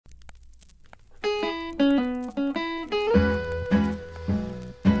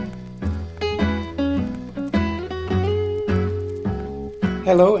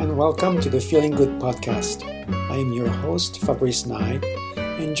Hello and welcome to the Feeling Good podcast. I am your host, Fabrice,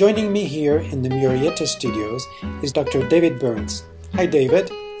 and joining me here in the Murrieta studios is Dr. David Burns. Hi,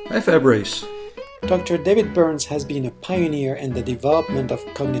 David. Hi, Fabrice. Dr. David Burns has been a pioneer in the development of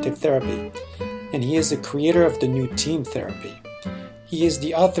cognitive therapy, and he is the creator of the new team therapy. He is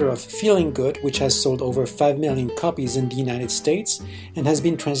the author of Feeling Good, which has sold over 5 million copies in the United States and has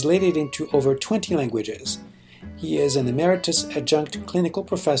been translated into over 20 languages. He is an emeritus adjunct clinical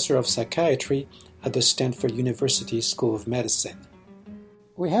professor of psychiatry at the Stanford University School of Medicine.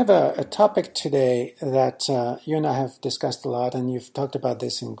 We have a topic today that you and I have discussed a lot, and you've talked about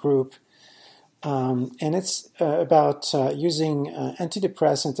this in group, and it's about using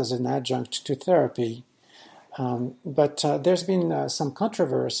antidepressants as an adjunct to therapy. But there's been some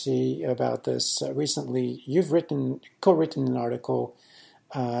controversy about this recently. You've co-written an article.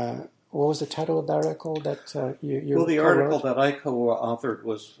 What was the title of the article that you Well, the co-wrote? article that I co-authored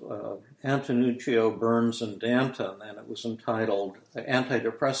was Antonuccio, Burns, and Danton, and it was entitled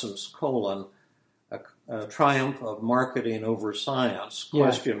Antidepressants, a Triumph of Marketing Over Science, ? And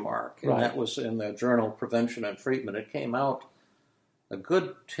Right. that was in the journal Prevention and Treatment. It came out a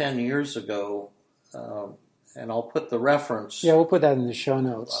good 10 years ago, and I'll put the reference Yeah, we'll put that in the show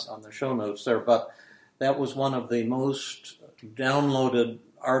notes. on the show notes there, but that was one of the most downloaded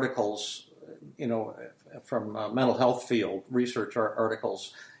articles, from mental health field research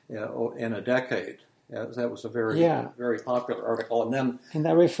articles in a decade. That was a very popular article, And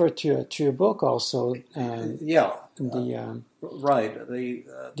that referred to your book also. Right. The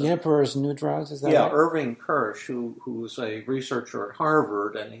Emperor's New Drugs. Is that right? Irving Kirsch, who's a researcher at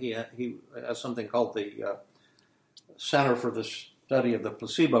Harvard, and he has something called the Center for the Study of the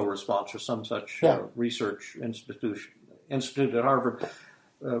Placebo Response, or some such research institute at Harvard.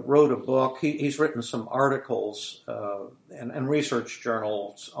 Wrote a book. He's written some articles and research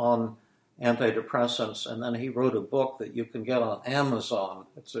journals on antidepressants, and then he wrote a book that you can get on Amazon.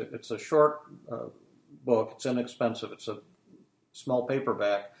 It's a short book. It's inexpensive. It's a small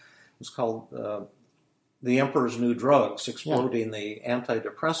paperback. It's called The Emperor's New Drugs: Exploding the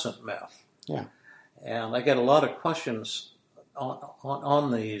Antidepressant Myth. Yeah. And I get a lot of questions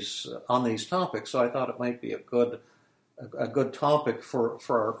on these topics, so I thought it might be a good topic for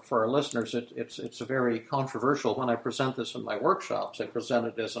our listeners. It's a very controversial. When I present this in my workshops, I present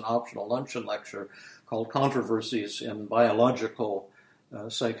it as an optional luncheon lecture called Controversies in Biological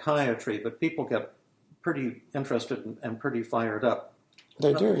Psychiatry, but people get pretty interested and pretty fired up.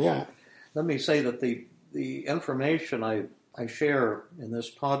 They do, yeah. Let me say that the information I share in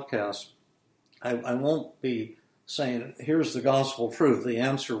this podcast, I won't be saying, here's the gospel truth, the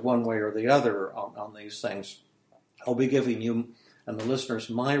answer one way or the other on these things. I'll be giving you and the listeners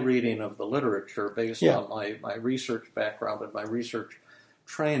my reading of the literature based on my research background and my research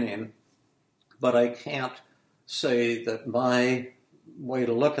training, but I can't say that my way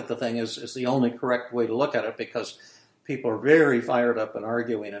to look at the thing is the only correct way to look at it, because people are very fired up and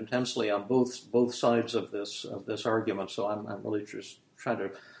arguing intensely on both sides of this argument. So I'm really just trying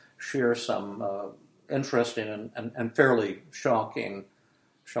to share some interesting and fairly shocking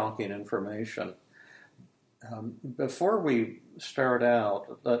information. Before we start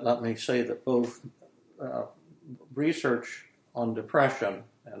out, let me say that both research on depression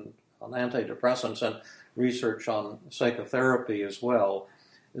and on antidepressants and research on psychotherapy as well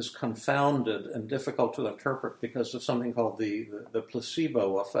is confounded and difficult to interpret because of something called the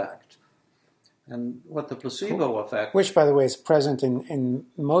placebo effect. And what the placebo effect... Which, by the way, is present in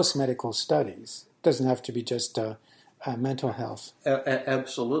most medical studies. It doesn't have to be just mental health.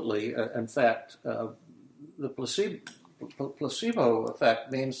 Absolutely. In fact... The placebo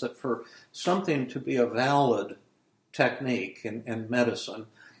effect means that for something to be a valid technique in medicine,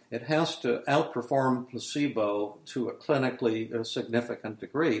 it has to outperform placebo to a clinically significant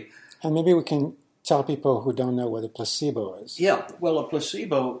degree. And maybe we can tell people who don't know what a placebo is. Yeah, well, a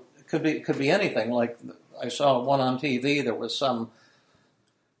placebo could be anything. Like I saw one on TV. There was some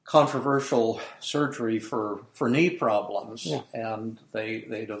controversial surgery for knee problems, and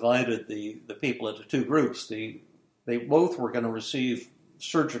they divided the people into two groups. They both were going to receive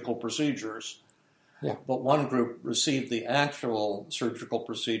surgical procedures, but one group received the actual surgical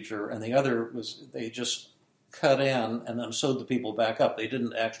procedure, and the other they just cut in and then sewed the people back up. They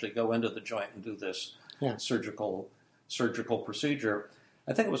didn't actually go into the joint and do this surgical procedure.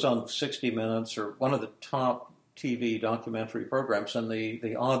 I think it was on 60 Minutes or one of the top TV documentary programs, and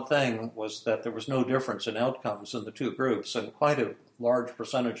the odd thing was that there was no difference in outcomes in the two groups, and quite a large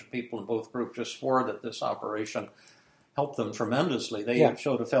percentage of people in both groups just swore that this operation helped them tremendously. They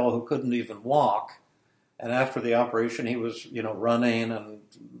showed a fellow who couldn't even walk, And after the operation, he was, running and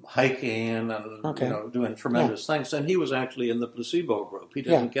hiking and, doing tremendous things. And he was actually in the placebo group. He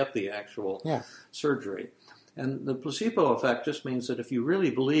didn't get the actual surgery. And the placebo effect just means that if you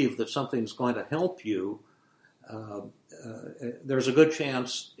really believe that something's going to help you, there's a good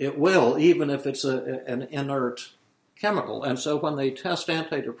chance it will, even if it's an inert chemical. And so when they test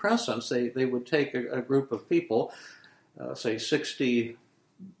antidepressants, they would take a group of people, say 60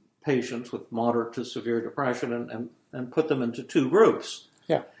 patients with moderate to severe depression, and put them into two groups.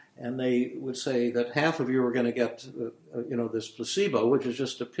 Yeah. And they would say that half of you are going to get, this placebo, which is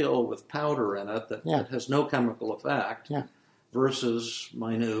just a pill with powder in it that has no chemical effect, versus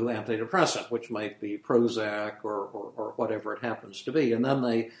my new antidepressant, which might be Prozac or whatever it happens to be. And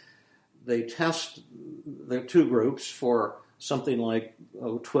then they test the two groups for something like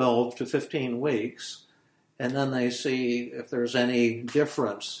 12 to 15 weeks. And then they see if there's any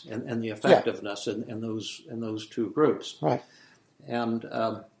difference in the effectiveness in those two groups. Right. And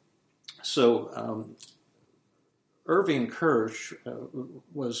so Irving Kirsch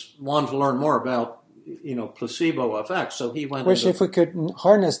wanted to learn more about placebo effects. So he went. Which, if we could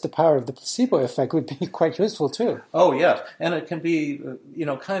harness the power of the placebo effect, would be quite useful too. Oh yes, and it can be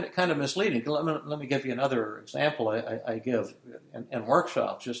kind of misleading. Let me give you another example I give in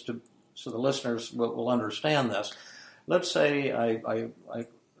workshops so the listeners will understand this. Let's say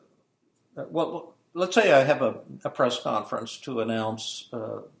let's say I have a press conference to announce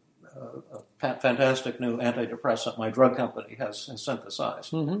a fantastic new antidepressant my drug company has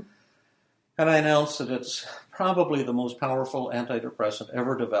synthesized. Mm-hmm. And I announce that it's probably the most powerful antidepressant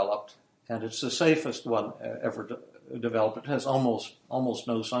ever developed, and it's the safest one ever developed. It has almost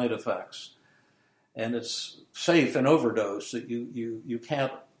no side effects, and it's safe in overdose. That you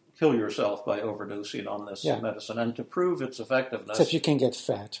can't kill yourself by overdosing on this medicine. And to prove its effectiveness... Except you can get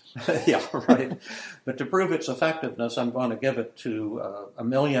fat. Yeah, right. But to prove its effectiveness, I'm going to give it to 1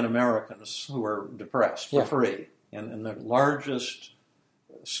 million Americans who are depressed for free in the largest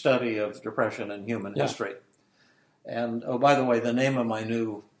study of depression in human history. And, oh, by the way, the name of my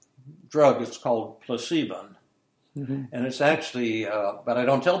new drug is called placebo. Mm-hmm. And it's actually, but I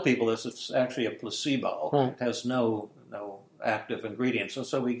don't tell people this, it's actually a placebo. Right. It has no active ingredients. And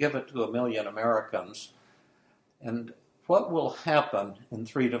so we give it to 1 million Americans. And what will happen in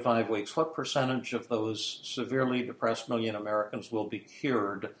 3 to 5 weeks? What percentage of those severely depressed 1 million Americans will be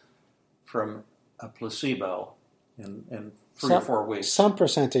cured from a placebo in 3 or 4 weeks? Some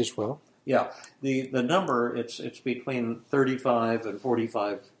percentage will. Yeah. The number, it's between 35 and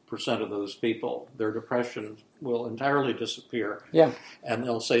 45% of those people. Their depression will entirely disappear. Yeah. And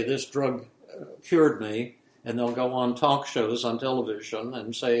they'll say, this drug cured me. And they'll go on talk shows on television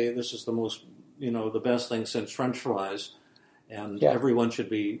and say, this is the most, the best thing since French fries. And everyone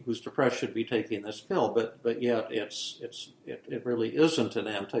who's depressed should be taking this pill. But yet it really isn't an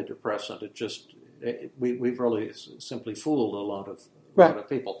antidepressant. We've really simply fooled a lot of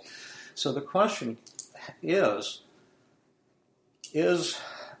people. So the question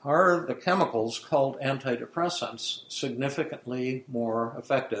are the chemicals called antidepressants significantly more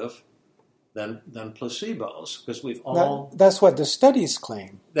effective than placebos? Because that's what the studies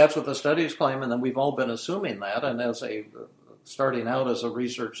claim. That's what the studies claim, and then we've all been assuming that. And starting out as a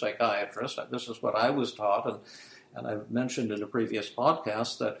research psychiatrist, this is what I was taught, and I've mentioned in a previous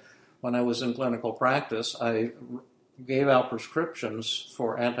podcast that when I was in clinical practice, I gave out prescriptions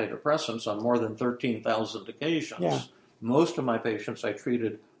for antidepressants on more than 13,000 occasions. Yeah. Most of my patients I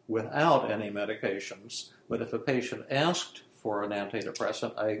treated without any medications, but if a patient asked for an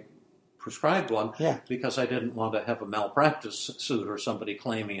antidepressant, I prescribed one because I didn't want to have a malpractice suit or somebody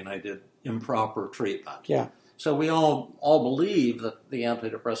claiming I did improper treatment. Yeah. So we all believe that the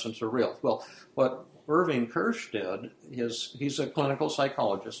antidepressants are real. Well, what Irving Kirsch did is he's a clinical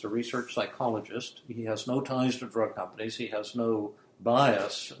psychologist, a research psychologist. He has no ties to drug companies. He has no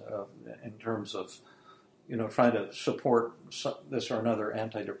bias in terms of trying to support this or another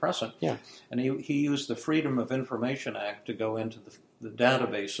antidepressant. Yeah. And he used the Freedom of Information Act to go into the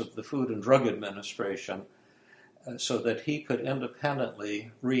database of the Food and Drug Administration so that he could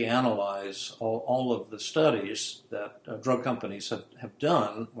independently reanalyze all of the studies that drug companies have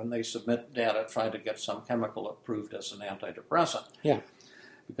done when they submit data trying to get some chemical approved as an antidepressant. Yeah.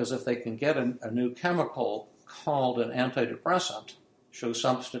 Because if they can get a new chemical called an antidepressant, show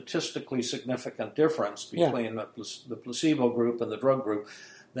some statistically significant difference between the placebo group and the drug group,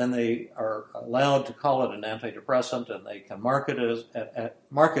 then they are allowed to call it an antidepressant, and they can market it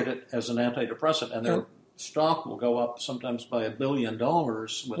as an antidepressant, and their stock will go up sometimes by $1 billion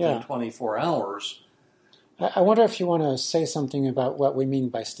within 24 hours. I wonder if you want to say something about what we mean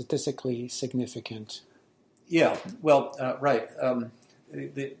by statistically significant. Yeah, well, right.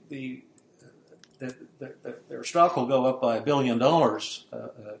 Their stock will go up by $1 billion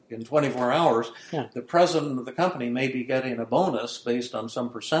in 24 hours. Yeah. The president of the company may be getting a bonus based on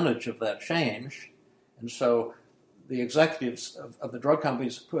some percentage of that change. And so the executives of the drug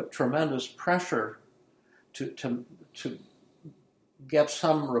companies put tremendous pressure to get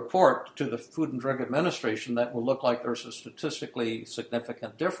some report to the Food and Drug Administration that will look like there's a statistically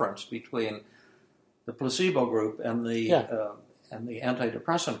significant difference between the placebo group and the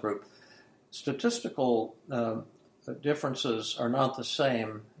antidepressant group. Statistical differences are not the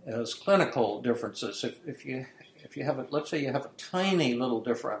same as clinical differences. If you have let's say you have a tiny little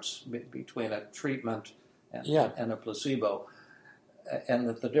difference between a treatment and a placebo, and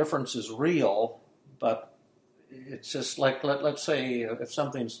that the difference is real, but it's just like, let's say if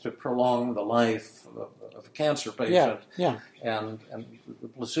something's to prolong the life of a cancer patient, and the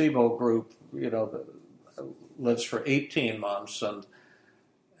placebo group, lives for 18 months, and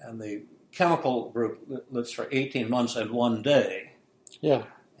the chemical group lives for 18 months and 1 day. Yeah.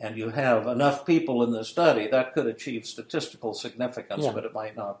 And you have enough people in the study, that could achieve statistical significance, but it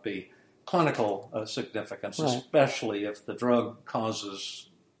might not be clinical significance, especially if the drug causes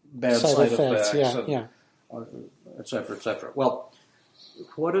bad side effects, et cetera, et cetera. Well,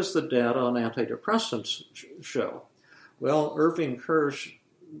 what does the data on antidepressants show? Well, Irving Kirsch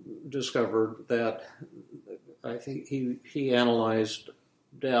discovered that, I think he analyzed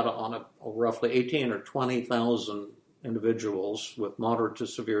data on roughly 18 or 20,000 individuals with moderate to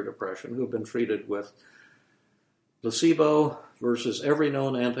severe depression who have been treated with placebo versus every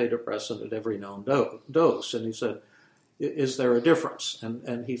known antidepressant at every known dose. And he said, is there a difference?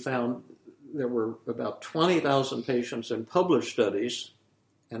 And he found there were about 20,000 patients in published studies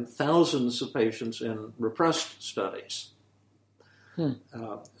and thousands of patients in repressed studies.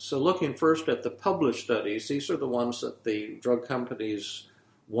 So looking first at the published studies, these are the ones that the drug companies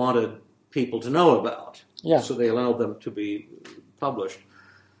wanted people to know about. Yeah. So they allowed them to be published.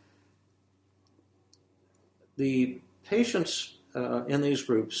 The patients in these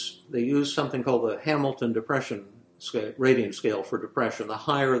groups, they use something called the Hamilton Depression rating scale for depression. The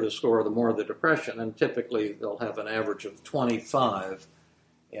higher the score, the more the depression, and typically they'll have an average of 25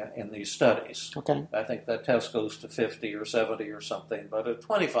 in these studies. Okay. I think that test goes to 50 or 70 or something, but a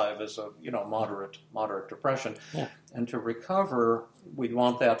 25 is a moderate depression. Yeah. And to recover, we'd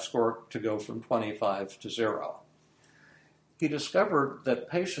want that score to go from 25 to 0. He discovered that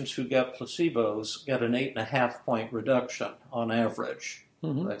patients who get placebos get an 8.5 point reduction on average.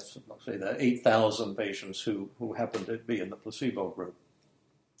 Mm-hmm. Let's say the 8,000 patients who happen to be in the placebo group.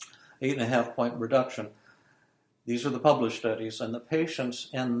 8.5 point reduction. These are the published studies, and the patients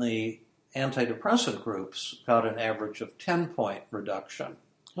in the antidepressant groups got an average of 10-point reduction.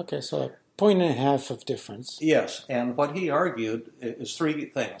 Okay, so 1.5 points of difference. Yes, and what he argued is three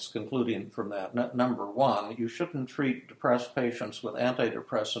things, concluding from that. Number one, you shouldn't treat depressed patients with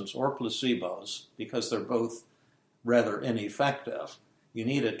antidepressants or placebos because they're both rather ineffective. You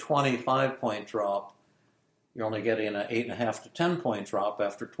need a 25-point drop. You're only getting an 8.5 to 10-point drop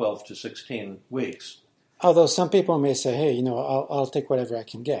after 12 to 16 weeks. Although some people may say, hey, I'll take whatever I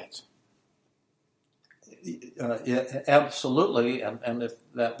can get. Yeah, absolutely, and if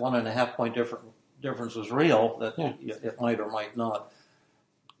that 1.5 point difference was real, that it might or might not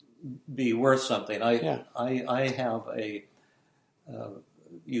be worth something. I have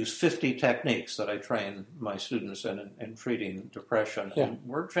use 50 techniques that I train my students in treating depression, and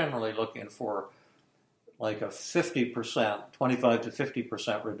we're generally looking for like a 50%, 25 to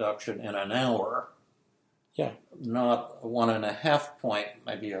 50% reduction in an hour. Yeah, not a 1.5 point,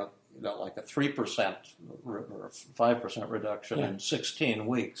 maybe like a 3% or 5% reduction in 16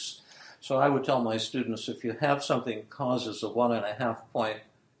 weeks. So I would tell my students, if you have something that causes a 1.5 point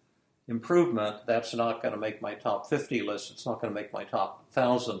improvement, that's not going to make my top 50 list. It's not going to make my top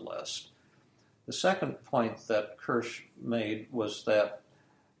 1,000 list. The second point that Kirsch made was that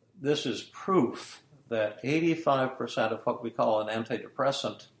this is proof that 85% of what we call an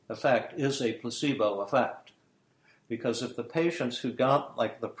antidepressant effect is a placebo effect. Because if the patients who got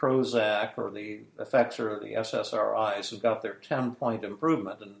like the Prozac or the Effexor or the SSRIs who got their 10-point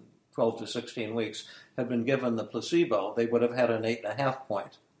improvement in 12 to 16 weeks had been given the placebo, they would have had an 8.5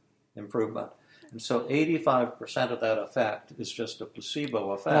 point improvement. And so 85% of that effect is just a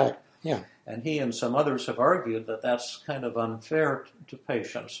placebo effect. Right. Yeah. And he and some others have argued that that's kind of unfair to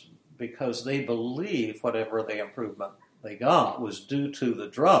patients because they believe whatever the improvement they got was due to the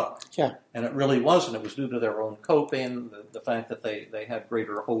drug. Yeah. And it really wasn't. It was due to their own coping, the fact that they had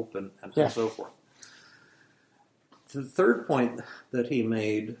greater hope and so forth. The third point that he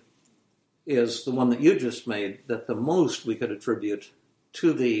made is the one that you just made, that the most we could attribute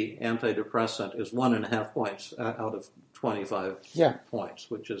to the antidepressant is 1.5 points out of 25 points,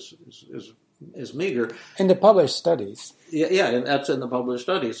 which is meager. In the published studies. Yeah, that's in the published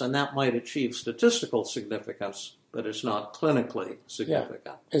studies, and that might achieve statistical significance, but it's not clinically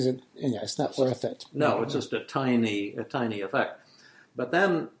significant. Yeah. Is it? Yeah, it's not worth it. No, it's just a tiny effect. But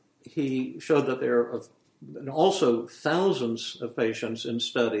then he showed that there are also thousands of patients in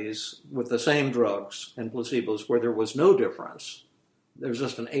studies with the same drugs and placebos where there was no difference. There's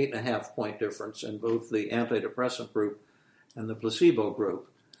just an 8.5 point difference in both the antidepressant group and the placebo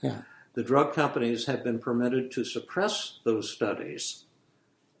group. Yeah. The drug companies have been permitted to suppress those studies.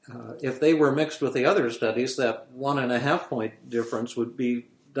 If they were mixed with the other studies, that 1.5 point difference would be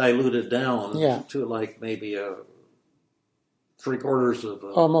diluted down to like maybe a 3/4 of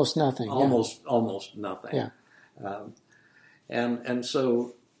almost nothing. Almost nothing. Yeah. And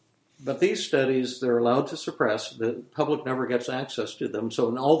so, but these studies, they're allowed to suppress. The public never gets access to them. So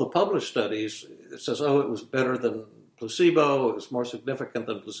in all the published studies, it says, oh, it was better than placebo, it was more significant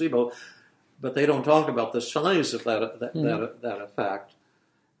than placebo, but they don't talk about the size of that effect.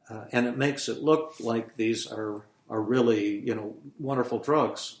 And it makes it look like these are really, wonderful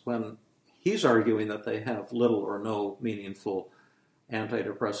drugs when he's arguing that they have little or no meaningful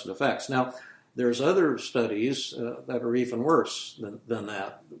antidepressant effects. Now, there's other studies that are even worse than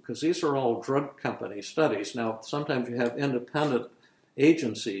that, because these are all drug company studies. Now, sometimes you have independent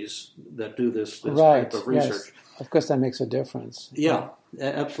agencies that do this type of research. Yes. Of course, that makes a difference. Yeah,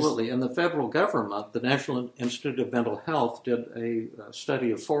 absolutely. And the federal government, the National Institute of Mental Health, did a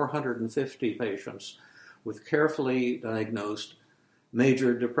study of 450 patients with carefully diagnosed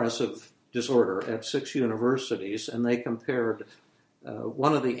major depressive disorder at 6 universities, and they compared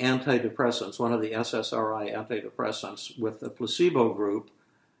one of the antidepressants, one of the SSRI antidepressants, with a placebo group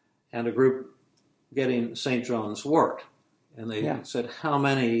and a group getting St. John's wort. And they said how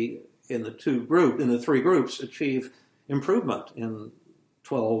many in the 3 groups achieve improvement in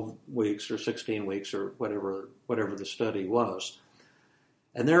 12 weeks or 16 weeks or whatever the study was.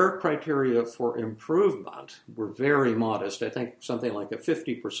 And their criteria for improvement were very modest. I think something like a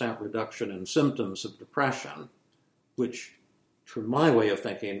 50% reduction in symptoms of depression, which, to my way of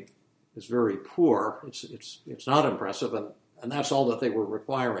thinking, is very poor. It's not impressive, and that's all that they were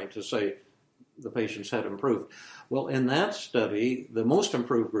requiring to say the patients had improved. Well, in that study, the most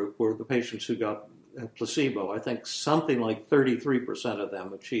improved group were the patients who got placebo. I think something like 33% of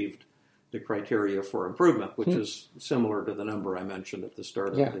them achieved the criteria for improvement, which is similar to the number I mentioned at the start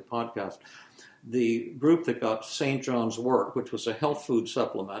of the podcast. The group that got St. John's wort, which was a health food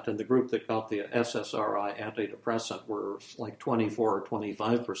supplement, and the group that got the SSRI antidepressant were like 24 or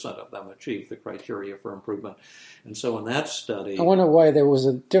 25% of them achieved the criteria for improvement. And so in that study... I wonder why there was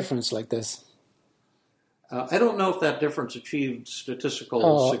a difference like this. I don't know if that difference achieved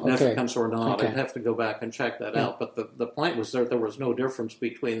statistical significance or not. Okay. I'd have to go back and check that out. But the point was there was no difference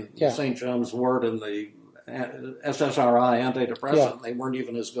between St. John's wort and the SSRI antidepressant. They weren't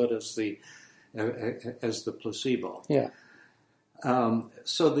even as good as the placebo. Yeah.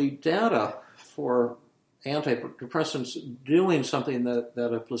 So the data for antidepressants doing something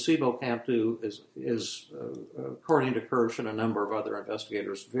that a placebo can't do is according to Kirsch and a number of other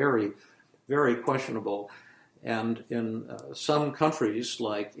investigators, very, very questionable. And in some countries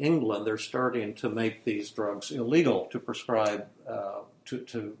like England, they're starting to make these drugs illegal to prescribe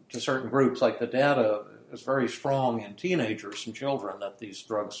to certain groups. Like the data is very strong in teenagers and children that these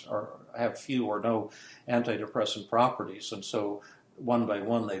drugs have few or no antidepressant properties. And so one by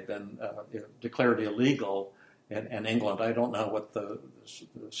one they've been declared illegal in England. I don't know what the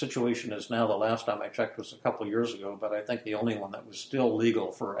situation is now. The last time I checked was a couple of years ago, but I think the only one that was still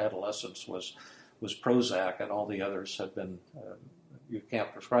legal for adolescents was Prozac, and all the others had been, you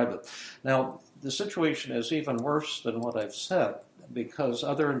can't prescribe it. Now, the situation is even worse than what I've said, because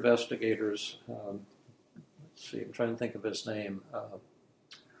other investigators, let's see, I'm trying to think of his name.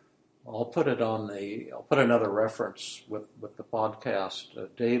 I'll put another reference with the podcast.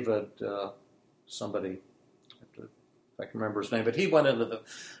 David, somebody, I can remember his name, but he went into the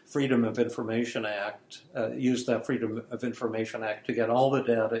Freedom of Information Act, used that Freedom of Information Act to get all the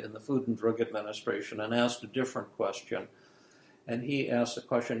data in the Food and Drug Administration and asked a different question. And he asked the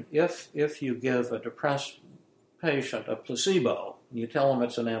question, if you give a depressed patient a placebo, and you tell them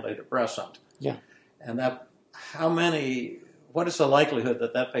it's an antidepressant, and what is the likelihood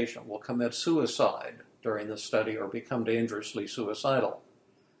that that patient will commit suicide during this study or become dangerously suicidal?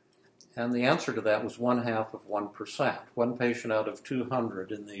 And the answer to that was 0.5%. One patient out of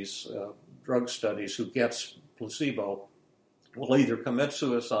 200 in these drug studies who gets placebo will either commit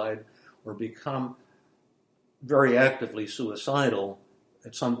suicide or become very actively suicidal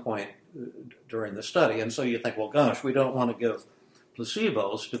at some point during the study. And so you think, well, gosh, we don't want to give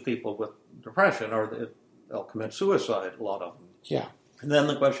placebos to people with depression, or they'll commit suicide, a lot of them. Yeah. And then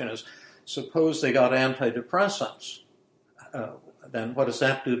the question is, suppose they got antidepressants. Then what does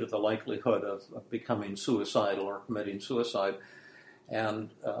that do to the likelihood of becoming suicidal or committing suicide?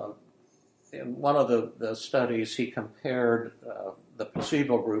 And in one of the studies, he compared the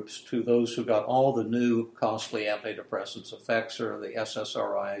placebo groups to those who got all the new costly antidepressants, Effexor, the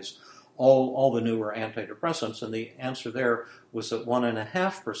SSRIs, all the newer antidepressants, and the answer there was that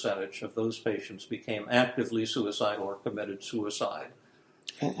 1.5% of those patients became actively suicidal or committed suicide.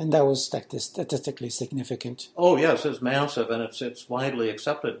 And that was statistically significant. Oh yes, it's massive, and it's widely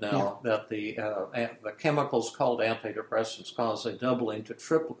accepted now that the chemicals called antidepressants cause a doubling to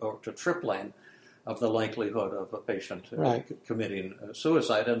tripling of the likelihood of a patient committing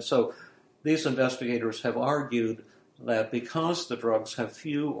suicide. And so these investigators have argued that because the drugs have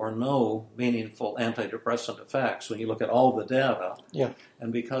few or no meaningful antidepressant effects, when you look at all the data,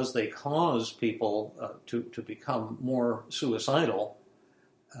 and because they cause people to become more suicidal,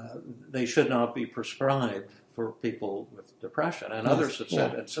 they should not be prescribed for people with depression. And others have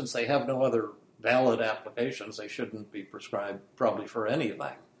said, and since they have no other valid applications, they shouldn't be prescribed probably for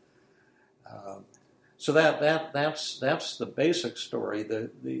anything. So that's the basic story.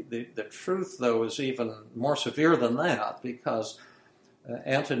 The truth, though, is even more severe than that, because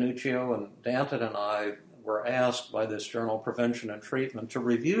Antonuccio and Danton and I were asked by this journal, Prevention and Treatment, to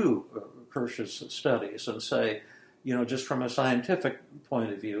review Kirsch's studies and say, just from a scientific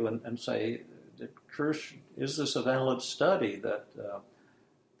point of view, and say, Kirsch, is this a valid study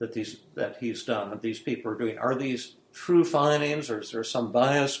that he's done, that these people are doing? Are these true findings, or is there some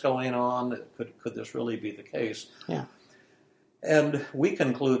bias going on? Could this really be the case? Yeah. And we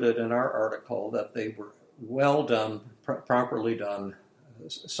concluded in our article that they were well done, properly done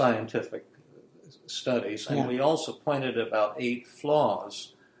scientific studies, and we also pointed about 8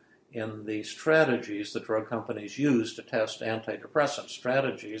 flaws in the strategies the drug companies use to test antidepressant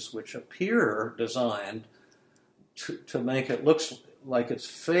strategies, which appear designed to make it look like it's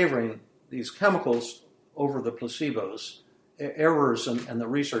favoring these chemicals over the placebos. Errors in the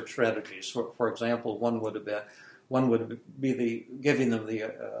research strategies. For example, one would be giving them the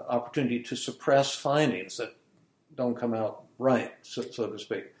opportunity to suppress findings that don't come out right, so to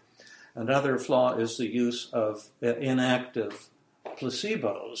speak. Another flaw is the use of inactive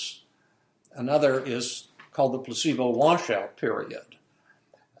placebos. Another is called the placebo washout period.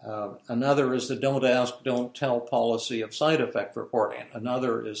 Another is the don't ask, don't tell policy of side effect reporting.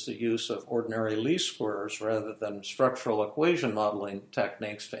 Another is the use of ordinary least squares rather than structural equation modeling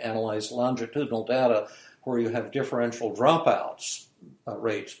techniques to analyze longitudinal data where you have differential dropouts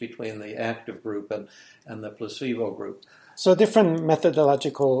rates between the active group and the placebo group. So different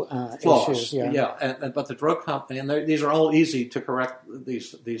methodological flaws, issues. But the drug company, and these are all easy to correct,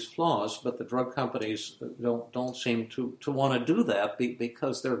 these flaws, but the drug companies don't seem to want to do that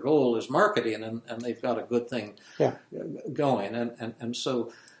because their goal is marketing, and they've got a good thing going. And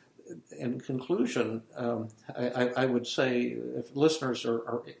so, in conclusion, I would say if listeners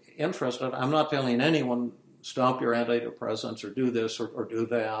are interested, I'm not telling anyone stop your antidepressants or do this or do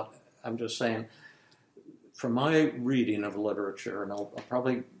that. I'm just saying, from my reading of literature, and I'll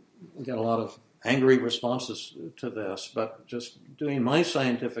probably get a lot of angry responses to this, but just doing my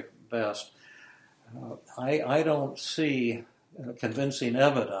scientific best, I don't see convincing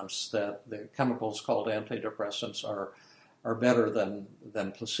evidence that the chemicals called antidepressants are better than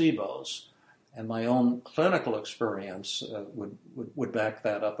placebos. And my own clinical experience would back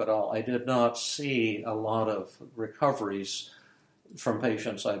that up at all. I did not see a lot of recoveries from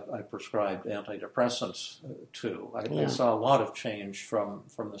patients I prescribed antidepressants to. I saw a lot of change from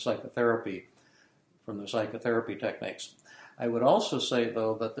the psychotherapy techniques. I would also say,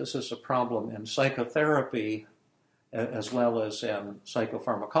 though, that this is a problem in psychotherapy as well as in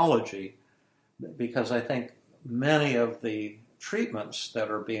psychopharmacology, because I think many of the treatments that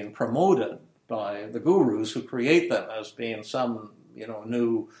are being promoted by the gurus who create them as being some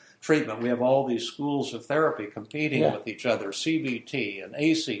new treatment. We have all these schools of therapy competing with each other: CBT and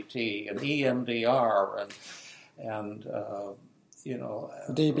ACT and EMDR and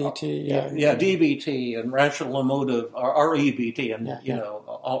DBT, DBT and rational emotive, REBT, and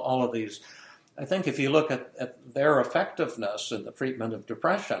all of these. I think if you look at their effectiveness in the treatment of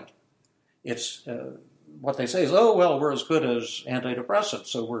depression, it's what they say is, oh well, we're as good as antidepressants,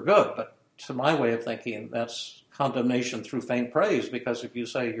 so we're good. But to my way of thinking, that's condemnation through faint praise, because if you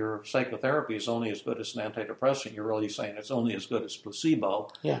say your psychotherapy is only as good as an antidepressant, you're really saying it's only as good as placebo.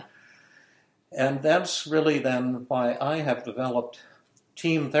 Yeah. And that's really then why I have developed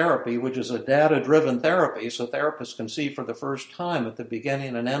team therapy, which is a data-driven therapy, so therapists can see for the first time at the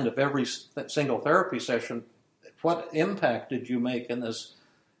beginning and end of every single therapy session what impact did you make in this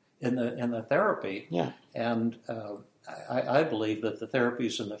in the therapy. Yeah. And I believe that the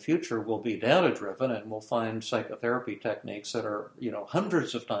therapies in the future will be data-driven, and we'll find psychotherapy techniques that are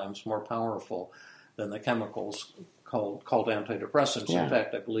hundreds of times more powerful than the chemicals called antidepressants. Yeah. In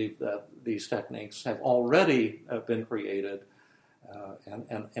fact, I believe that these techniques have already been created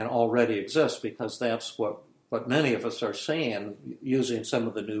and already exist, because that's what many of us are seeing using some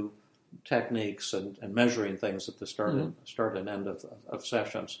of the new techniques and measuring things at the start and end of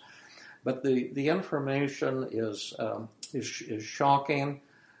sessions. But the information is shocking.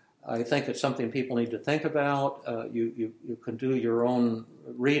 I think it's something people need to think about. You can do your own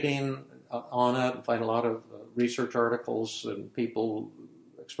reading on it and find a lot of research articles and people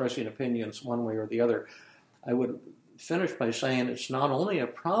expressing opinions one way or the other. I would finish by saying it's not only a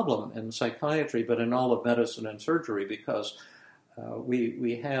problem in psychiatry, but in all of medicine and surgery, because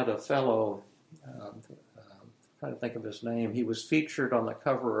we had a fellow, I'm trying to think of his name, he was featured on the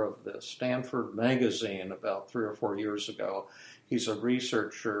cover of the Stanford magazine about 3 or 4 years ago. He's a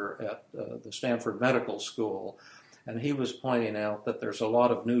researcher at the Stanford Medical School, and he was pointing out that there's a lot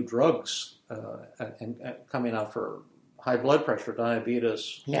of new drugs coming out for high blood pressure,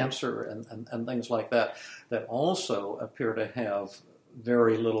 diabetes, cancer, and things like that, that also appear to have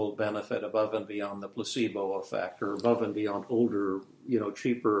very little benefit above and beyond the placebo effect, or above and beyond older,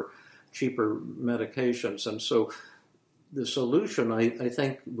 cheaper medications. And so the solution, I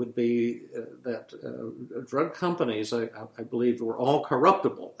think, would be that drug companies, I believe, were all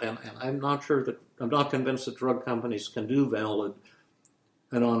corruptible. And I'm not convinced that drug companies can do valid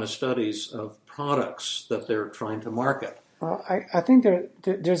and honest studies of products that they're trying to market. Well, I think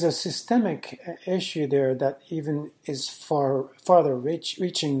there's a systemic issue there that even is farther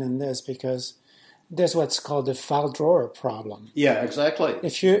reaching than this, because there's what's called the file drawer problem. Yeah, exactly.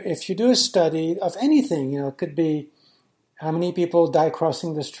 If you do a study of anything, it could be how many people die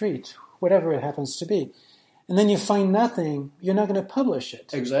crossing the street, whatever it happens to be, and then you find nothing, you're not going to publish it.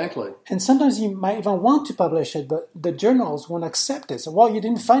 Exactly. And sometimes you might even want to publish it, but the journals won't accept it. So, well, you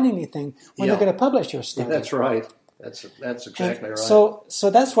didn't find anything when you're going to publish your study. Yeah, that's right. That's exactly right. So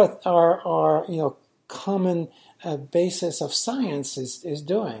that's what our common basis of science is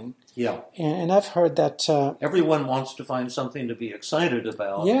doing. Yeah. And I've heard that everyone wants to find something to be excited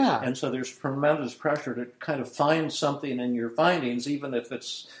about. Yeah. And so there's tremendous pressure to kind of find something in your findings, even if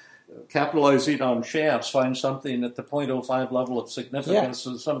it's capitalizing on chance, find something at the 0.05 level of significance,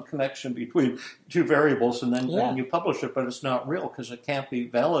 and some connection between two variables, and then you publish it, but it's not real because it can't be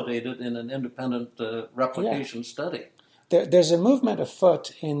validated in an independent replication study. There's a movement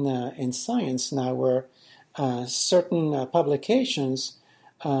afoot in science now where certain publications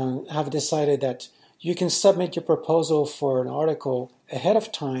have decided that you can submit your proposal for an article ahead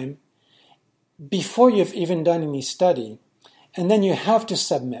of time before you've even done any study. And then you have to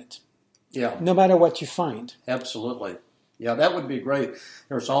submit, no matter what you find. Absolutely. Yeah, that would be great.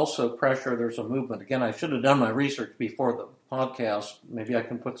 There's also pressure. There's a movement. Again, I should have done my research before the podcast. Maybe I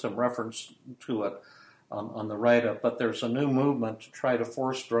can put some reference to it on the write-up. But there's a new movement to try to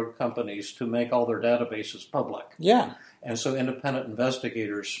force drug companies to make all their databases public. Yeah. And so independent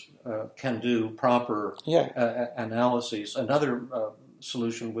investigators can do proper analyses. Another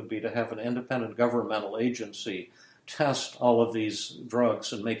solution would be to have an independent governmental agency test all of these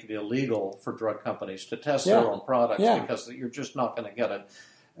drugs and make it illegal for drug companies to test their own products, because you're just not going to get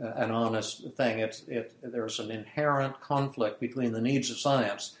an honest thing. There's an inherent conflict between the needs of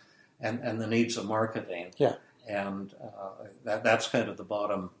science and the needs of marketing. Yeah. And that's kind of the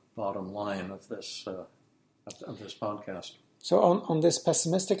bottom line of this podcast. So on this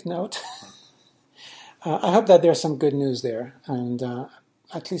pessimistic note, I hope that there's some good news there, and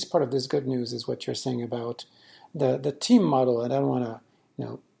at least part of this good news is what you're saying about the team model. And I don't want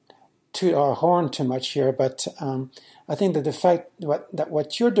to toot our horn too much here, but I think that the fact that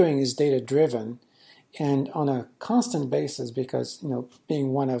what you're doing is data driven and on a constant basis, because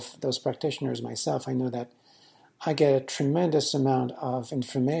being one of those practitioners myself, I know that I get a tremendous amount of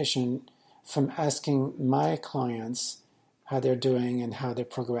information from asking my clients how they're doing and how they're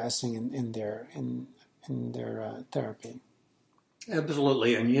progressing in their therapy.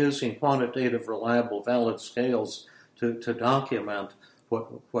 Absolutely, and using quantitative, reliable, valid scales to document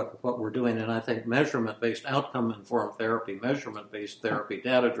what we're doing. And I think measurement-based, outcome-informed therapy, measurement-based therapy,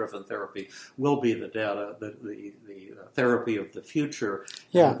 data-driven therapy will be the therapy of the future.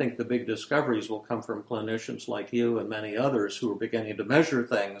 Yeah. And I think the big discoveries will come from clinicians like you and many others who are beginning to measure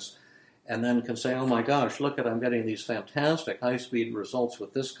things and then can say, oh my gosh, look I'm getting these fantastic high-speed results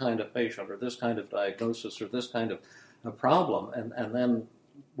with this kind of patient or this kind of diagnosis or this kind of a problem. And then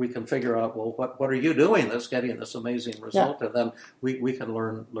we can figure out, well, what are you doing that's getting this amazing result? Yeah. And then we can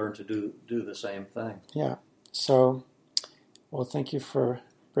learn to do the same thing. Yeah. So, well, thank you for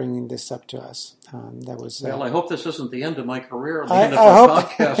bringing this up to us. That was. Well, I hope this isn't the end of my career, the end of our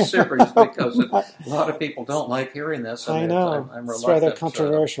podcast series, because a lot of people don't like hearing this. I know. I'm it's rather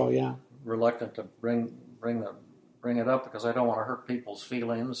controversial. Yeah. Reluctant to bring it up because I don't want to hurt people's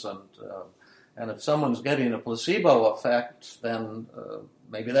feelings, and if someone's getting a placebo effect, then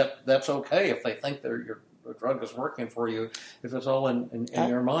maybe that's okay if they think your drug is working for you. If it's all in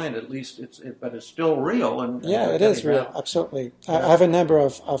your mind, at least but it's still real. And it is real. Absolutely. I have a number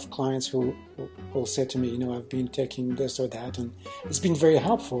of clients who will say to me, I've been taking this or that, and it's been very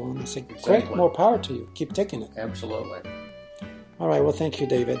helpful. And I say, great, more power to you. Keep taking it. Absolutely. All right. Well, thank you,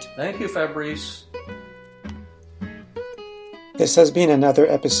 David. Thank you, Fabrice. This has been another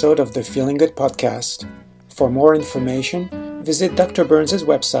episode of the Feeling Good podcast. For more information, visit Dr. Burns'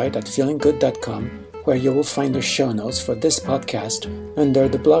 website at feelinggood.com, where you will find the show notes for this podcast under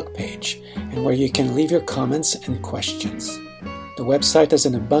the blog page, and where you can leave your comments and questions. The website has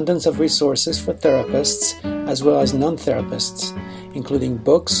an abundance of resources for therapists as well as non-therapists, including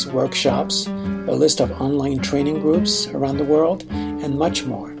books, workshops, a list of online training groups around the world, and much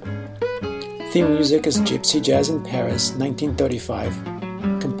more. Theme music is Gypsy Jazz in Paris,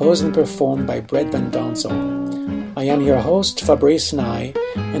 1935, composed and performed by Brett Van Donsel. I am your host, Fabrice Nye,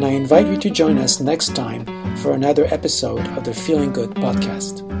 and I invite you to join us next time for another episode of the Feeling Good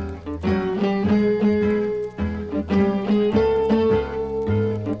podcast.